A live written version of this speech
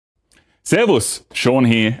Servus, Sean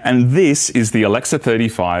here, and this is the Alexa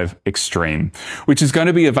 35 Xtreme, which is going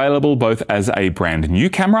to be available both as a brand new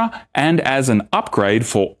camera and as an upgrade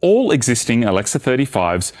for all existing Alexa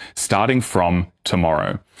 35s starting from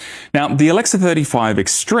tomorrow. Now, the Alexa 35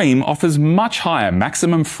 Xtreme offers much higher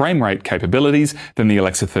maximum frame rate capabilities than the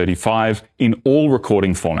Alexa 35 in all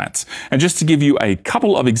recording formats. And just to give you a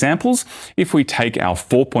couple of examples, if we take our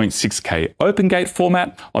 4.6K open gate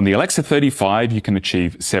format, on the Alexa 35 you can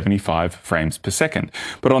achieve 75 frames per second.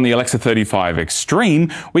 But on the Alexa 35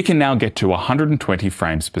 Xtreme, we can now get to 120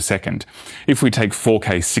 frames per second. If we take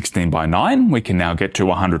 4K 16:9, we can now get to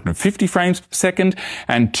 150 frames per second,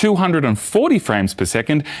 and 240 frames per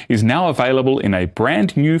second is now available in a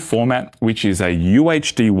brand new format, which is a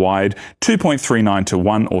UHD wide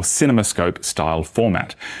 2.39:1 or CinemaScope style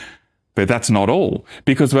format. But that's not all,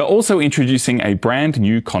 because we're also introducing a brand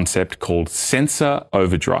new concept called sensor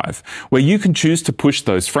overdrive, where you can choose to push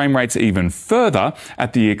those frame rates even further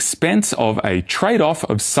at the expense of a trade-off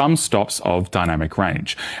of some stops of dynamic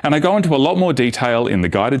range. And I go into a lot more detail in the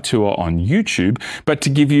guided tour on YouTube, but to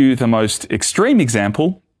give you the most extreme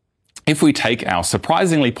example, if we take our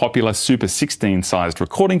surprisingly popular Super 16 sized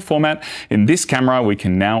recording format, in this camera we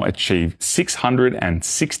can now achieve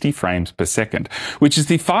 660 frames per second, which is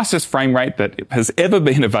the fastest frame rate that has ever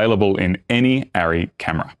been available in any ARRI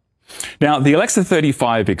camera. Now, the Alexa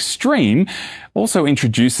 35 Xtreme also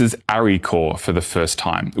introduces ARRI Core for the first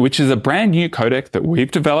time, which is a brand new codec that we've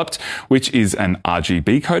developed, which is an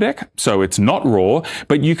RGB codec, so it's not RAW,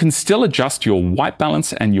 but you can still adjust your white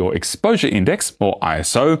balance and your exposure index, or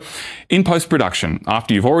ISO, in post-production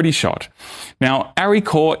after you've already shot. Now, ARRI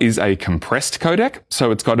Core is a compressed codec,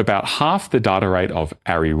 so it's got about half the data rate of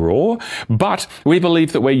ARRI RAW, but we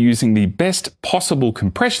believe that we're using the best possible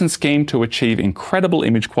compression scheme to achieve incredible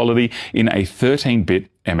image quality in a 13-bit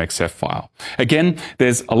MXF file. Again,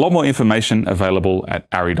 there's a lot more information available at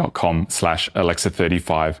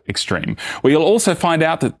arri.com/Alexa35Xtreme, where you'll also find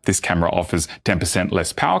out that this camera offers 10%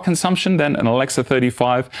 less power consumption than an Alexa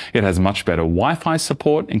 35. It has much better Wi-Fi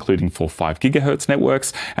support, including for 5 GHz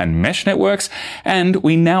networks and mesh networks, and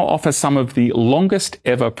we now offer some of the longest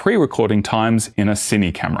ever pre-recording times in a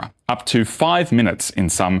cine camera, up to 5 minutes in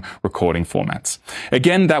some recording formats.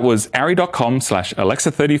 Again, that was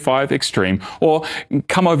arri.com/Alexa35Xtreme, or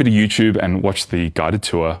come over to YouTube and watch the guided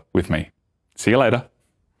tour with me. See you later.